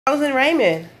Rose and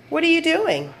Raymond, what are you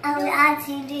doing? I'm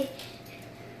actually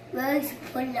Rose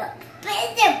pull up.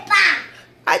 Where's the box?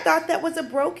 I thought that was a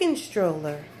broken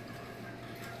stroller.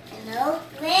 Hello?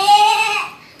 Where?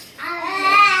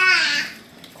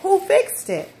 Who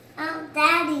fixed it?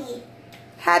 Daddy.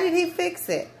 How did he fix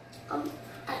it?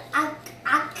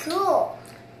 Cool.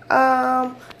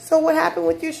 So what happened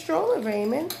with your stroller,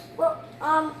 Raymond? Well,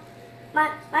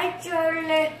 my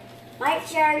stroller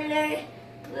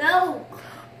broke.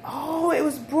 Oh, it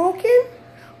was broken?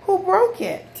 Who broke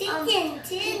it?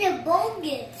 Kitchen broke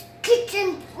it.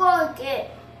 Kitchen broke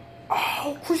it.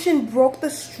 Oh, Christian broke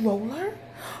the stroller?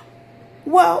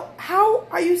 Well, how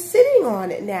are you sitting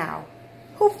on it now?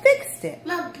 Who fixed it?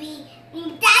 Daddy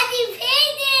fixed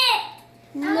it.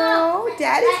 No,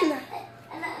 Daddy's not.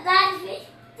 Daddy fixed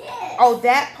it. Oh,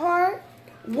 that part?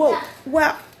 Well,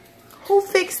 who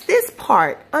fixed this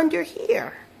part under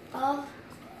here?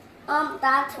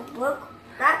 That's broke.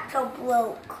 That's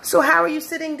broke. So how are you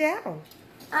sitting down?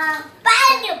 By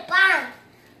the bun.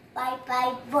 By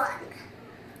bun.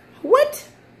 What?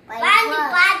 By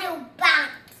the bun.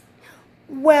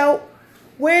 Well,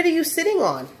 where are you sitting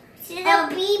on? The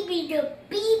baby.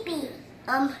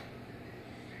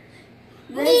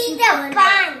 Need the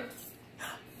bun.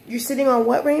 You're sitting on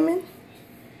what, Raymond?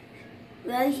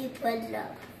 Rosie put it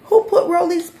up. Who put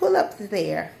Rolly's pull-ups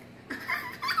there?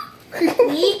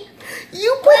 Me?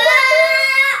 You put that there?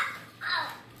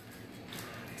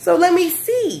 So let me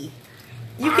see.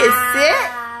 You can sit?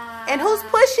 And who's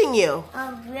pushing you?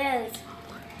 Rose.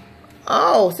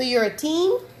 Oh, so you're a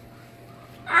team?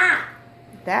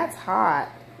 That's hot.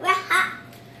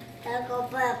 I'll go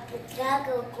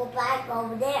back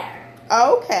over there.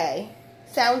 Okay.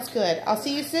 Sounds good. I'll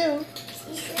see you soon.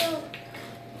 See you soon.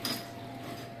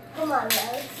 Come on,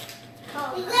 Rose.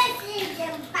 Let's see the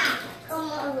bun. Come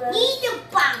on, Rose. Need the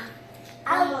bun.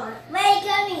 Come on. Make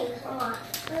me. Come on.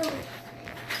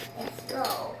 Let's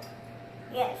go.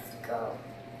 Yes, go.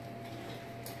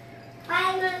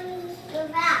 Bye, Mommy. Go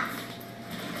back.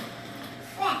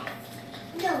 Back.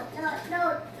 No,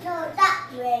 that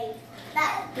way.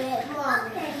 That way,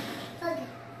 Mommy. Okay.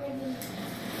 Ready.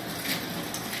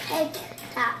 Take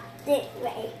that this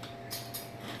way.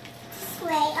 This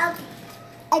way. Okay.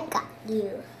 I got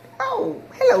you. Oh,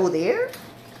 hello there.